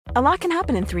A lot can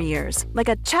happen in 3 years, like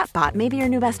a chatbot may be your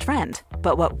new best friend.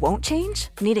 But what won't change?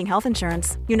 Needing health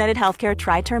insurance. United Healthcare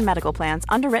Tri-Term Medical Plans,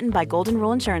 underwritten by Golden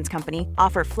Rule Insurance Company,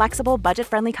 offer flexible,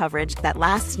 budget-friendly coverage that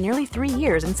lasts nearly 3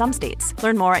 years in some states.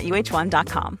 Learn more at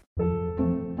uh1.com.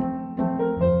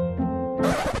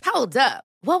 Hold up.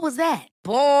 What was that?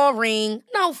 Boring.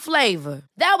 No flavor.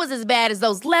 That was as bad as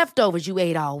those leftovers you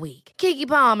ate all week. Keke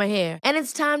Palmer here. And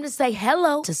it's time to say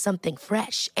hello to something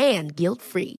fresh and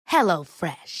guilt-free. Hello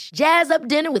Fresh. Jazz up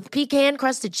dinner with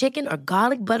pecan-crusted chicken or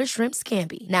garlic butter shrimp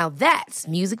scampi. Now that's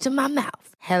music to my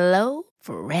mouth. Hello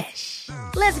Fresh.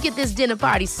 Let's get this dinner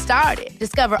party started.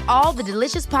 Discover all the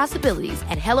delicious possibilities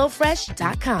at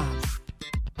hellofresh.com.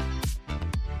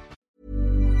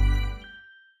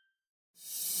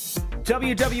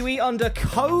 WWE under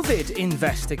COVID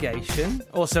investigation.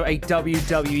 Also, a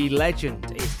WWE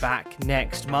legend is back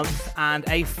next month, and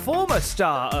a former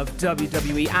star of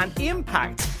WWE and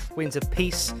Impact wins a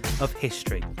piece of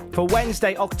history. For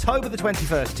Wednesday, October the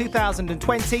 21st,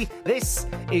 2020, this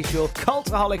is your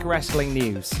Cultaholic Wrestling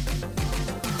News.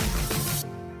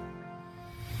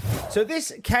 So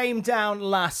this came down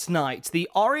last night. The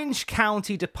Orange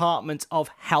County Department of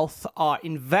Health are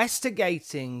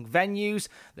investigating venues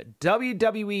that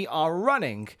WWE are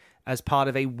running as part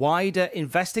of a wider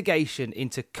investigation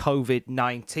into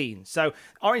COVID-19. So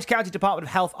Orange County Department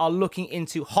of Health are looking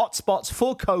into hotspots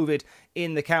for COVID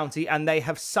in the county, and they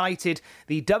have cited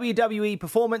the WWE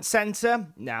Performance Center,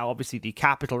 now obviously the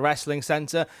Capitol Wrestling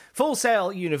Center, Full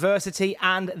Sail University,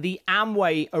 and the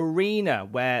Amway Arena,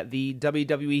 where the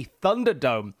WWE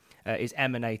Thunderdome is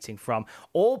emanating from.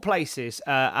 All places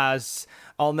as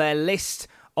on their list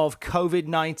of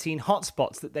COVID-19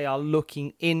 hotspots that they are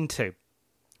looking into.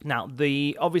 Now,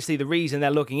 obviously the reason they're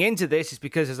looking into this is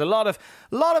because there's a lot of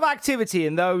activity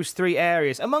in those three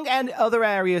areas, among other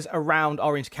areas around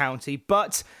Orange County,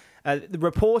 but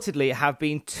reportedly have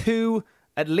been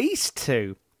at least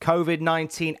two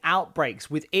COVID-19 outbreaks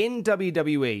within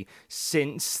WWE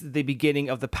since the beginning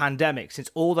of the pandemic, since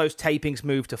all those tapings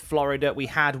moved to Florida. We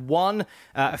had one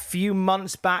a few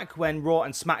months back when Raw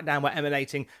and SmackDown were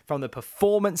emanating from the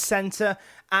Performance Center,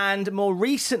 and more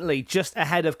recently, just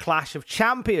ahead of Clash of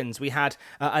Champions, we had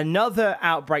another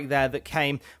outbreak there that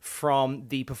came from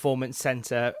the Performance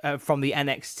Center, from the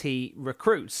NXT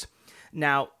recruits.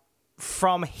 Now,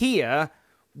 from here,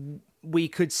 we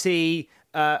could see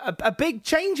a big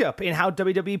change up in how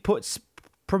WWE puts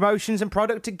promotions and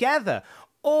product together,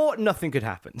 or nothing could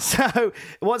happen. So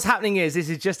what's happening is this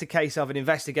is just a case of an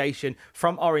investigation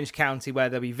from Orange County where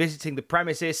they'll be visiting the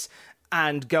premises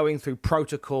and going through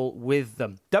protocol with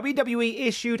them. WWE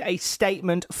issued a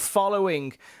statement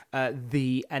following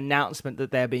the announcement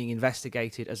that they're being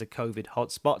investigated as a COVID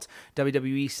hotspot.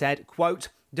 WWE said, quote,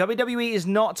 WWE is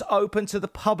not open to the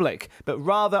public, but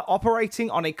rather operating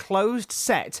on a closed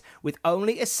set with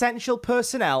only essential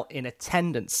personnel in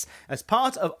attendance. As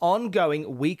part of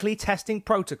ongoing weekly testing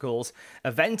protocols,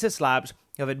 Aventus Labs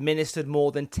have administered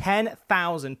more than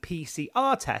 10,000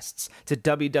 PCR tests to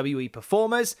WWE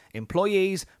performers,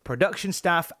 employees, production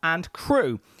staff, and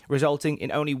crew, resulting in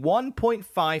only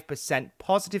 1.5%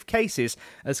 positive cases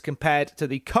as compared to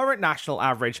the current national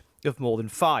average of more than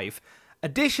 5%.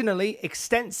 Additionally,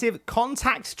 extensive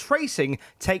contact tracing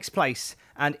takes place,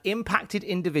 and impacted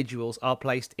individuals are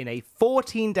placed in a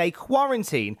 14-day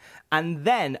quarantine and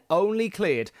then only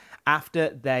cleared after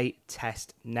they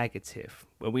test negative.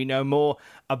 When we know more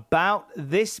about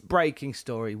this breaking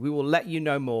story, we will let you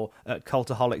know more at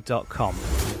cultaholic.com.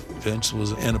 Vince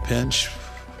was in a pinch.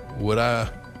 Would I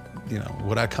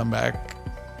come back?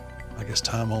 I guess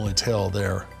time will only tell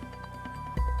there.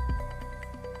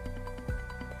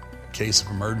 Case of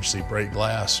emergency, break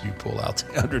glass, you pull out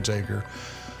the Undertaker.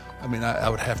 I mean, I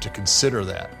would have to consider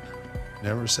that.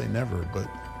 Never say never, but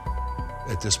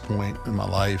at this point in my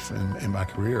life and in my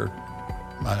career,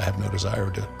 I have no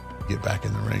desire to get back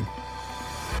in the ring.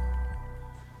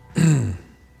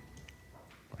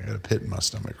 I got a pit in my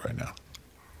stomach right now.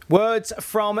 Words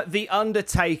from The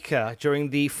Undertaker during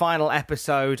the final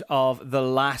episode of The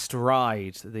Last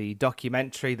Ride, the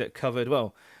documentary that covered,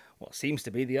 well, what seems to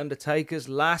be The Undertaker's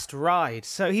last ride.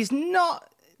 So he's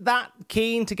not that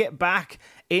keen to get back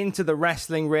into the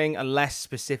wrestling ring unless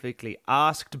specifically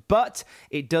asked, but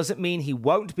it doesn't mean he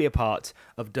won't be a part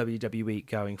of WWE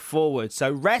going forward.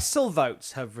 So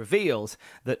WrestleVotes have revealed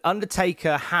that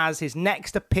Undertaker has his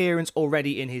next appearance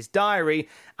already in his diary,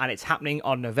 and it's happening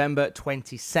on November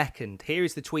 22nd. Here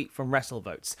is the tweet from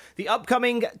WrestleVotes. The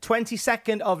upcoming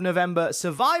 22nd of November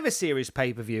Survivor Series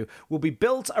pay-per-view will be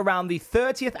built around the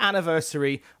 30th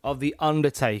anniversary of The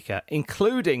Undertaker,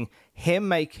 including him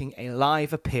making a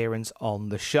live appearance on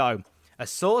the show. A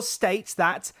source states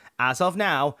that, as of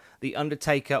now, The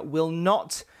Undertaker will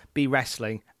not be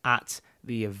wrestling at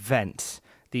the event.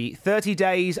 The 30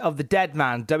 Days of the Dead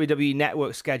Man WWE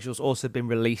Network schedule's also been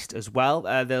released as well.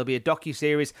 There'll be a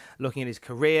docuseries looking at his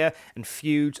career and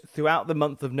feuds throughout the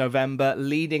month of November,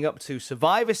 leading up to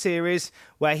Survivor Series,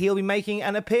 where he'll be making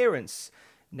an appearance.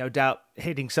 No doubt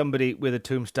hitting somebody with a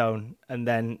tombstone and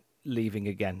then leaving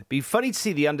again. It'd be funny to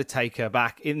see The Undertaker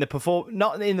back in the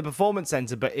not in the Performance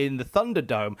Center, but in the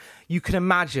Thunderdome. You can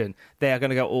imagine they are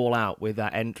going to go all out with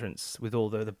that entrance, with all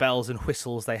the bells and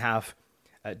whistles they have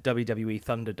at WWE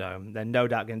Thunderdome. They're no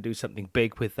doubt going to do something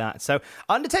big with that. So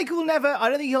Undertaker I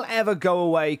don't think he'll ever go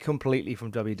away completely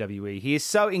from WWE. He is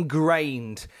so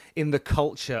ingrained in the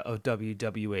culture of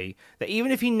WWE that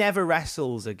even if he never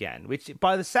wrestles again, which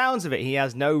by the sounds of it, he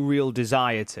has no real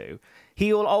desire to,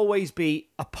 he will always be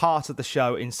a part of the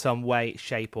show in some way,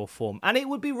 shape or form. And it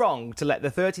would be wrong to let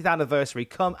the 30th anniversary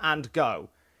come and go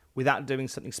without doing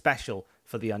something special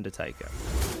for The Undertaker.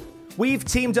 We've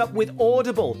teamed up with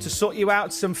Audible to sort you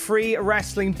out some free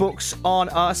wrestling books on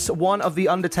us. One of The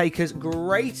Undertaker's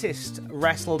greatest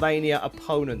WrestleMania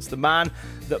opponents, the man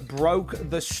that broke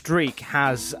the streak,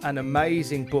 has an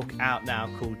amazing book out now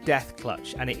called Death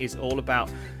Clutch, and it is all about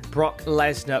Brock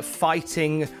Lesnar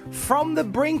fighting from the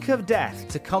brink of death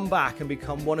to come back and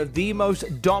become one of the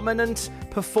most dominant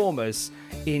performers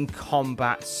in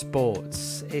combat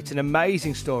sports. It's an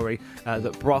amazing story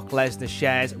that Brock Lesnar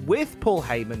shares with Paul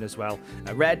Heyman as well,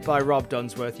 read by Rob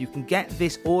Dunsworth. You can get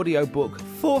this audiobook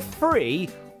for free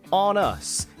on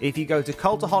us if you go to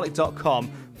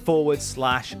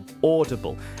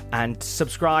cultaholic.com/audible and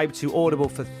subscribe to Audible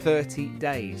for 30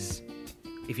 days.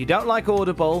 If you don't like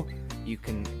Audible, you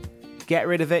can get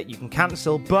rid of it, you can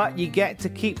cancel, but you get to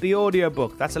keep the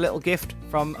audiobook. That's a little gift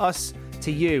from us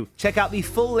to you. Check out the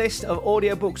full list of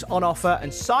audiobooks on offer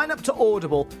and sign up to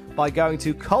Audible by going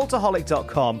to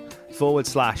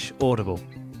cultaholic.com/audible.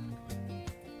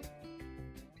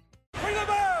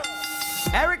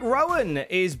 Eric Rowan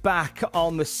is back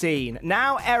on the scene.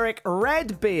 Now Eric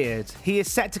Redbeard. He is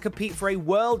set to compete for a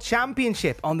world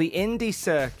championship on the indie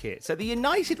circuit. So the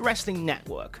United Wrestling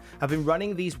Network have been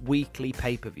running these weekly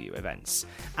pay-per-view events.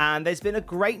 And there's been a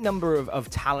great number of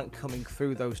talent coming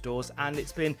through those doors. And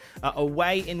it's been a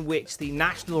way in which the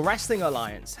National Wrestling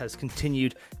Alliance has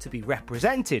continued to be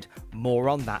represented. More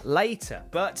on that later.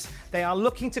 But they are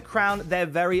looking to crown their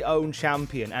very own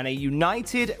champion. And a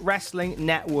United Wrestling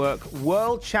Network World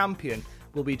Champion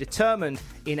will be determined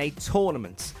in a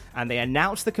tournament, and they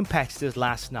announced the competitors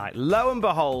last night. Lo and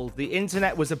behold, the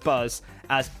internet was abuzz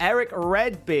as Eric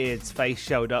Redbeard's face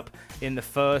showed up in the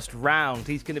first round.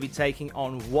 He's going to be taking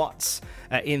on Watts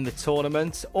in the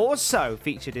tournament. Also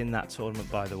featured in that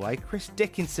tournament, by the way, Chris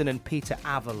Dickinson and Peter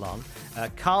Avalon,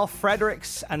 Carl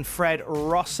Fredericks and Fred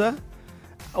Rosser,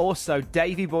 also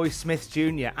Davey Boy Smith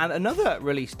Jr. and another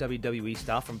released WWE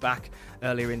star from back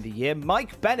earlier in the year,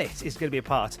 Mike Bennett, is going to be a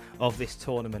part of this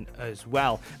tournament as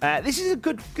well. This is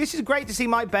great to see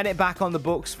Mike Bennett back on the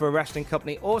books for a wrestling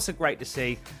company. Also great to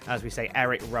see, as we say,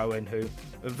 Eric Rowan, who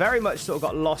very much sort of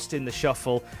got lost in the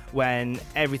shuffle when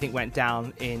everything went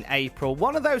down in April.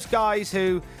 One of those guys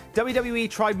who WWE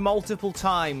tried multiple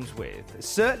times with.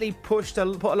 Certainly put a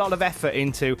lot of effort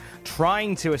into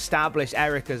trying to establish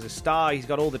Eric as a star. He's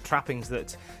got all the trappings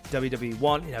that WWE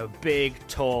want, big,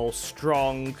 tall,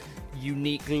 strong,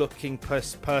 unique-looking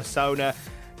persona.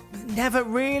 Never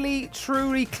really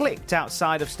truly clicked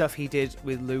outside of stuff he did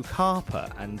with Luke Harper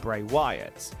and Bray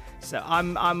Wyatt. So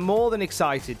I'm more than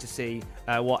excited to see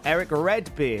what Eric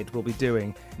Redbeard will be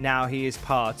doing now he is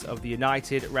part of the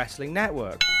United Wrestling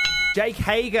Network. Jake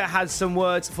Hager had some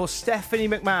words for Stephanie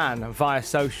McMahon via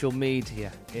social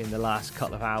media in the last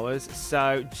couple of hours.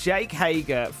 So Jake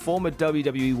Hager, former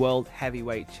WWE World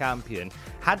Heavyweight Champion,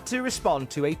 had to respond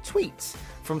to a tweet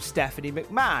from Stephanie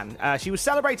McMahon. She was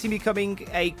celebrating becoming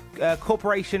a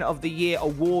Corporation of the Year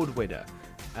award winner.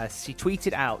 She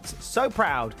tweeted out, "So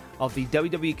proud of the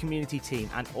WWE community team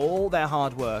and all their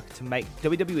hard work to make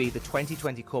WWE the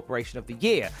 2020 Corporation of the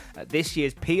Year at this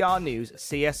year's PR News,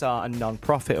 CSR and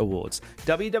Non-Profit Awards.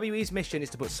 WWE's mission is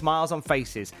to put smiles on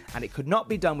faces, and it could not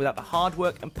be done without the hard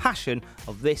work and passion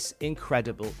of this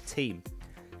incredible team."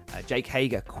 Jake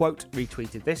Hager, quote,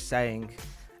 retweeted this saying,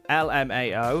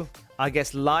 "LMAO, I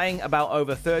guess lying about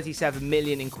over 37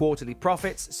 million in quarterly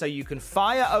profits so you can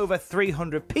fire over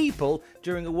 300 people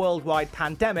during a worldwide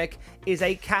pandemic is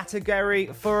a category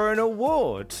for an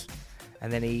award."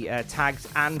 And then he tagged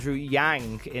Andrew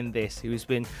Yang in this, who's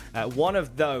been one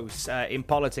of those in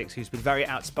politics who's been very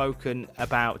outspoken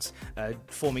about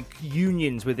forming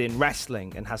unions within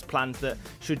wrestling and has plans that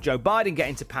should Joe Biden get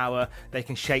into power, they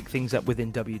can shake things up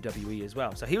within WWE as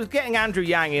well. So he was getting Andrew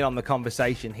Yang in on the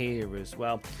conversation here as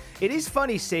well. It is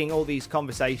funny seeing all these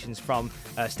conversations from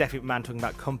Stephanie McMahon talking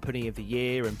about company of the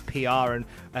year and PR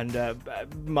and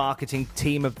marketing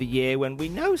team of the year when we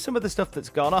know some of the stuff that's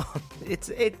gone on.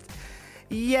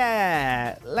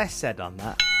 Yeah, less said on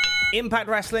that. Impact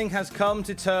Wrestling has come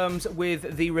to terms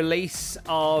with the release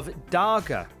of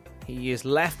Daga. He has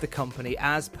left the company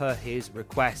as per his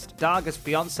request. Daga's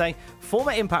fiancée,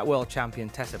 former Impact World Champion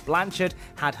Tessa Blanchard,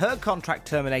 had her contract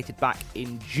terminated back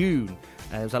in June.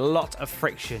 There was a lot of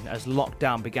friction as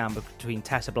lockdown began between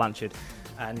Tessa Blanchard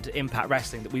and Impact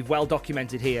Wrestling that we've well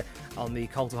documented here on the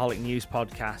Cultaholic News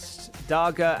podcast.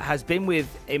 Daga has been with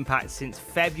Impact since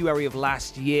February of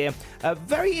last year.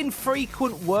 Very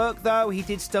infrequent work, though. He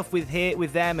did stuff with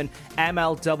them and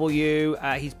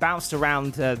MLW. He's bounced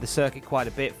around the circuit quite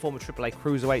a bit. Former AAA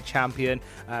Cruiserweight champion,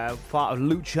 part of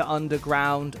Lucha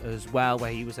Underground as well,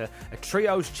 where he was a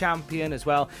trios champion as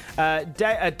well.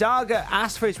 Daga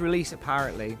asked for his release,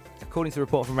 apparently, according to a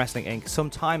report from Wrestling Inc.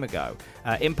 some time ago.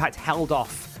 Impact held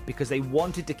off because they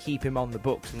wanted to keep him on the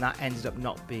books, and that ended up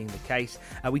not being the case.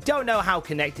 We don't know how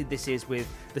connected this is with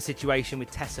the situation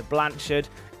with Tessa Blanchard.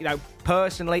 You know,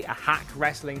 personally, a hack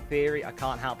wrestling theory, I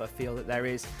can't help but feel that there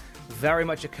is very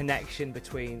much a connection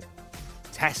between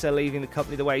Tessa leaving the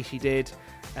company the way she did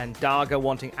and Daga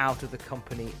wanting out of the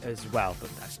company as well,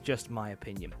 but that's just my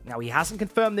opinion. Now, he hasn't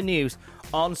confirmed the news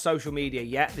on social media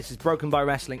yet. This is broken by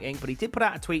Wrestling Inc., but he did put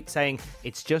out a tweet saying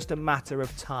it's just a matter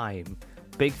of time.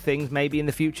 Big things maybe in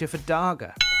the future for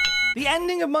Daga. The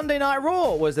ending of Monday Night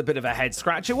Raw was a bit of a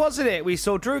head-scratcher, wasn't it? We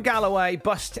saw Drew Galloway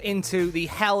bust into the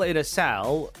Hell in a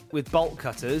Cell with bolt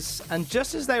cutters, and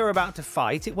just as they were about to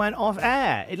fight, it went off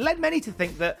air. It led many to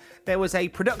think that there was a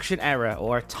production error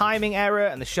or a timing error,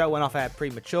 and the show went off air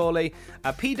prematurely.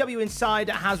 PW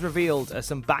Insider has revealed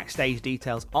some backstage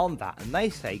details on that, and they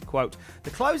say, quote,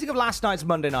 "The closing of last night's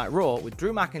Monday Night Raw with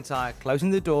Drew McIntyre closing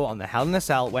the door on the Hell in a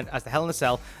Cell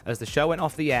as the show went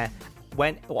off the air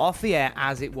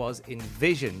as it was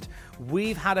envisioned.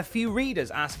 We've had a few readers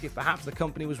ask if perhaps the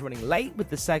company was running late with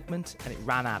the segment and it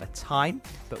ran out of time,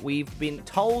 but we've been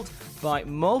told by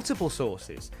multiple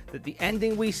sources that the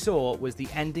ending we saw was the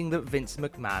ending that Vince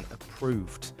McMahon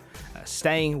approved."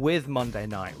 Staying with Monday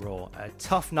Night Raw, a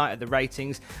tough night at the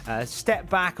ratings, step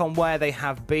back on where they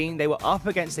have been. They were up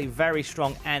against a very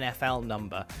strong NFL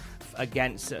number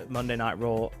against Monday Night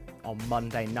Raw on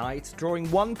Monday night, drawing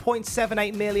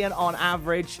 1.78 million on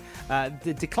average.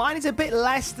 The decline is a bit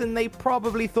less than they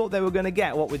probably thought they were going to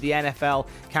get, what with the NFL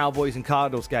Cowboys and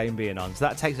Cardinals game being on. So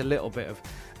that takes a little bit of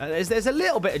there's a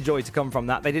little bit of joy to come from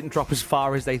that. They didn't drop as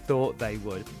far as they thought they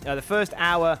would. The first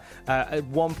hour at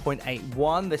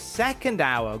 1.81. The second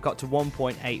hour got to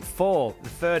 1.84. The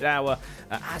third hour,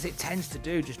 as it tends to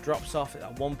do, just drops off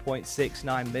at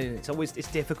 1.69 million.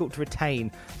 It's difficult to retain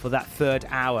for that third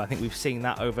hour. I think we've seen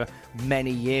that over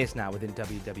many years now within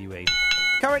WWE.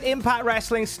 Current Impact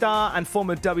Wrestling star and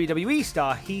former WWE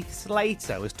star Heath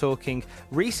Slater was talking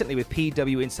recently with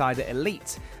PW Insider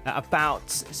Elite about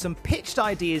some pitched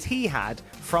ideas he had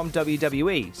from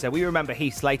WWE. So we remember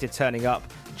Heath Slater turning up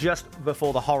just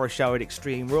before the horror show at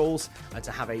Extreme Rules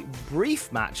to have a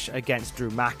brief match against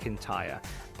Drew McIntyre.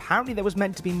 Apparently there was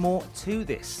meant to be more to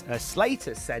this.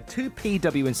 Slater said to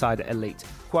PW Insider Elite,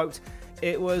 quote,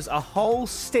 "It was a whole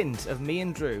stint of me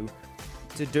and Drew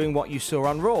to doing what you saw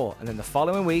on Raw, and then the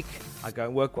following week I go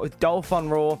and work with Dolph on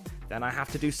Raw, then I have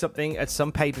to do something at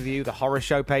some pay-per-view, the horror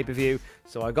show pay-per-view.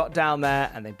 So I got down there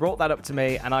and they brought that up to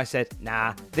me and I said,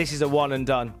 nah, this is a one and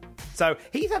done." So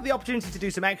he's had the opportunity to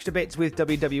do some extra bits with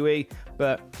WWE,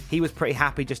 but he was pretty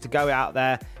happy just to go out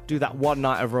there, do that one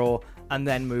night of Raw and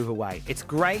then move away. It's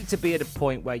great to be at a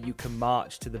point where you can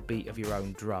march to the beat of your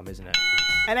own drum, isn't it?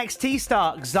 NXT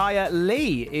star Xia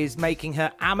Li is making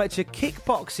her amateur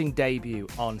kickboxing debut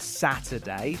on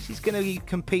Saturday. She's going to be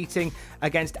competing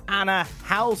against Anna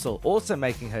Housel, also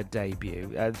making her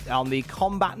debut on the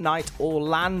Combat Night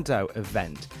Orlando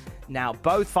event. Now,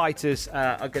 both fighters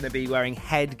are going to be wearing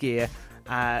headgear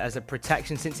as a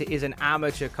protection since it is an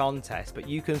amateur contest, but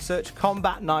you can search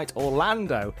Combat Night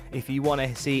Orlando if you want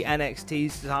to see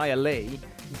NXT's Xia Li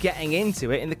getting into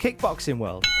it in the kickboxing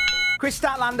world. Chris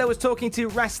Statlander was talking to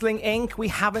Wrestling Inc. We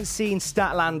haven't seen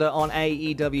Statlander on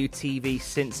AEW TV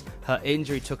since her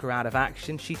injury took her out of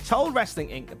action. She told Wrestling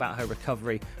Inc. about her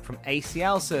recovery from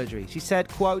ACL surgery. She said,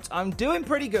 quote, "I'm doing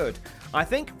pretty good. I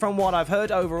think from what I've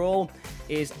heard overall,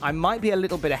 is I might be a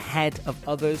little bit ahead of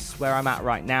others where I'm at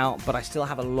right now, but I still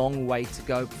have a long way to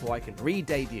go before I can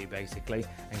re-debut, basically,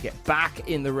 and get back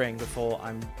in the ring before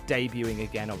I'm debuting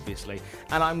again, obviously.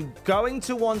 And I'm going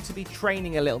to want to be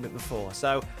training a little bit before,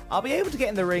 so I'll be able to get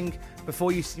in the ring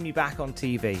before you see me back on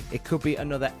TV. It could be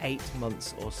another 8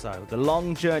 months or so. The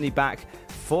long journey back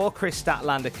for Chris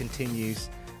Statlander continues,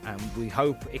 and we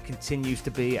hope it continues to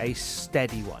be a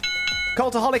steady one.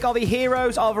 Cultaholic are the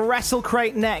heroes of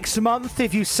WrestleCrate next month.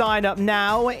 If you sign up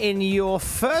now, in your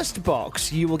first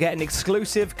box, you will get an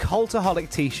exclusive Cultaholic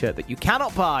t-shirt that you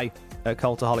cannot buy at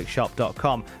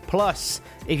cultaholicshop.com. Plus,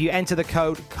 if you enter the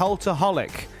code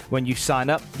Cultaholic when you sign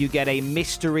up, you get a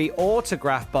mystery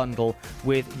autograph bundle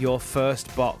with your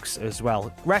first box as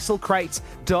well.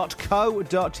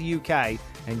 WrestleCrate.co.uk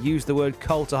and use the word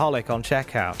Cultaholic on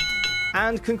checkout.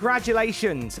 And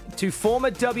congratulations to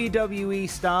former WWE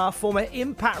star, former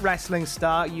Impact Wrestling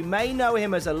star. You may know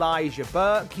him as Elijah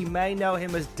Burke. You may know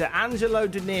him as D'Angelo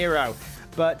De Niro.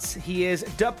 But he is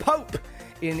Da Pope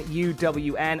in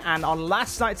UWN. And on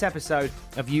last night's episode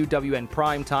of UWN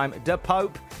Primetime, Da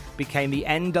Pope became the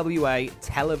NWA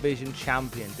Television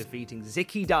Champion, defeating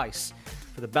Zicky Dice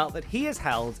for the belt that he has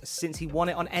held since he won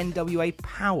it on NWA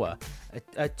Power.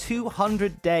 A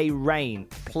 200-day reign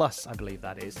plus, I believe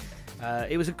that is.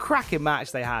 It was a cracking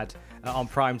match they had on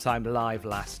Primetime Live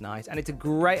last night, and it's a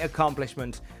great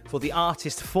accomplishment for the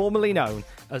artist formerly known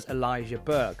as Elijah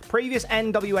Burke. Previous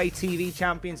NWA TV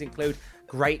champions include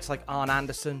greats like Arn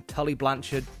Anderson, Tully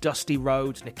Blanchard, Dusty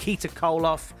Rhodes, Nikita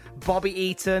Koloff, Bobby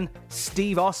Eaton.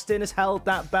 Steve Austin has held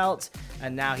that belt,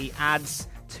 and now he adds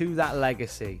to that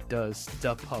legacy, does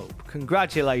Da Pope.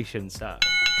 Congratulations, sir.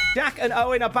 Jack and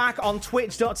Owen are back on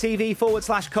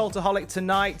twitch.tv/Cultaholic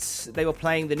tonight. They were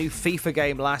playing the new FIFA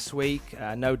game last week.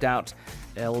 No doubt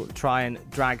they'll try and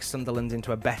drag Sunderland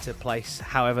into a better place,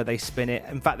 however they spin it.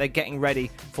 In fact, they're getting ready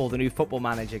for the new Football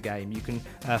Manager game. You can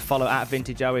follow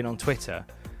 @VintageOwen on Twitter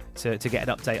to get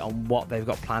an update on what they've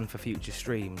got planned for future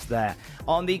streams there.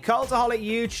 On the Cultaholic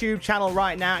YouTube channel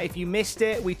right now, if you missed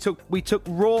it, we took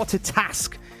Raw to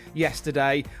task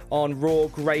yesterday on Raw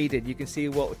Graded. You can see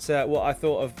what I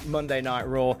thought of Monday Night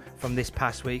Raw from this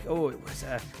past week. Oh, it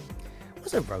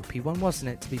was a ropey one,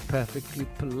 wasn't it, to be perfectly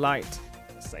polite?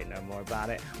 I'll say no more about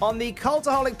it. On the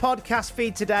Cultaholic podcast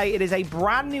feed today, it is a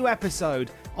brand new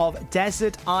episode of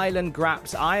Desert Island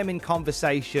Graps. I am in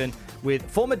conversation with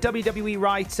former WWE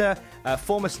writer,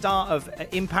 former star of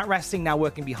Impact Wrestling, now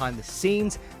working behind the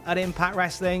scenes at Impact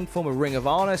Wrestling, former Ring of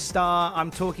Honor star.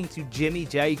 I'm talking to Jimmy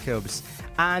Jacobs.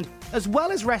 And as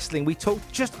well as wrestling, we talk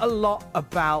just a lot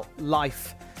about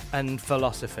life and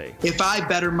philosophy. If I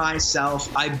better myself,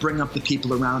 I bring up the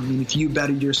people around me. And if you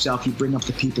better yourself, you bring up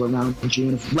the people around you.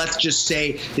 And if, let's just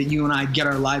say that you and I get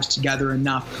our lives together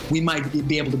enough, we might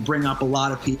be able to bring up a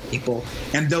lot of people.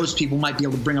 And those people might be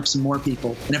able to bring up some more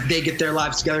people. And if they get their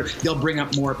lives together, they'll bring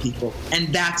up more people. And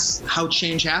that's how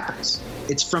change happens.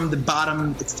 It's from the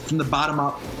bottom. It's from the bottom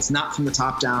up. It's not from the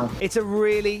top down. It's a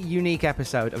really unique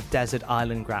episode of Desert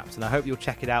Island Graps, and I hope you'll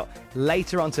check it out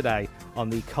later on today on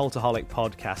the Cultaholic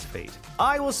podcast feed.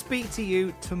 I will speak to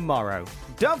you tomorrow.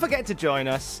 Don't forget to join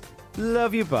us.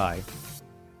 Love you. Bye.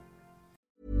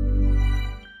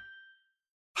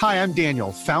 Hi, I'm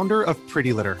Daniel, founder of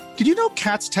Pretty Litter. Did you know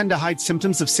cats tend to hide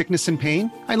symptoms of sickness and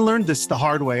pain? I learned this the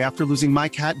hard way after losing my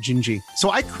cat, Gingy. So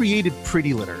I created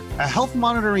Pretty Litter, a health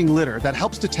monitoring litter that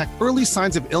helps detect early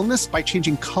signs of illness by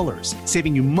changing colors,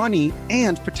 saving you money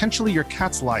and potentially your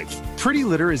cat's life. Pretty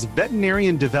Litter is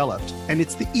veterinarian developed, and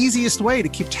it's the easiest way to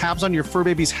keep tabs on your fur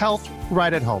baby's health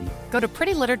right at home. Go to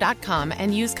prettylitter.com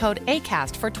and use code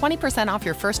ACAST for 20% off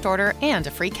your first order and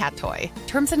a free cat toy.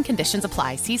 Terms and conditions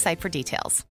apply. See site for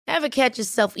details. Ever catch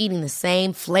yourself eating the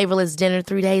same flavorless dinner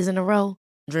 3 days in a row?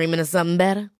 Dreaming of something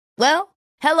better? Well,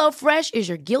 HelloFresh is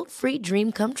your guilt-free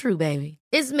dream come true, baby.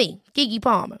 It's me, Keke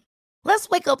Palmer. Let's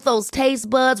wake up those taste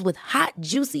buds with hot,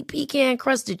 juicy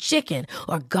pecan-crusted chicken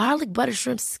or garlic butter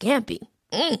shrimp scampi.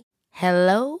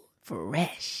 Hello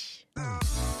Fresh.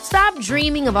 Stop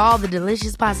dreaming of all the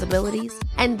delicious possibilities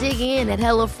and dig in at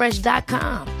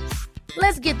HelloFresh.com.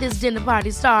 Let's get this dinner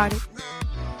party started.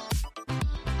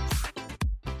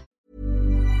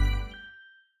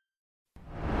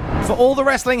 For all the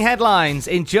wrestling headlines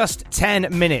in just 10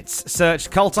 minutes, search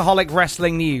Cultaholic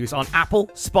Wrestling News on Apple,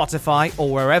 Spotify,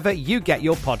 or wherever you get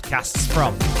your podcasts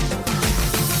from.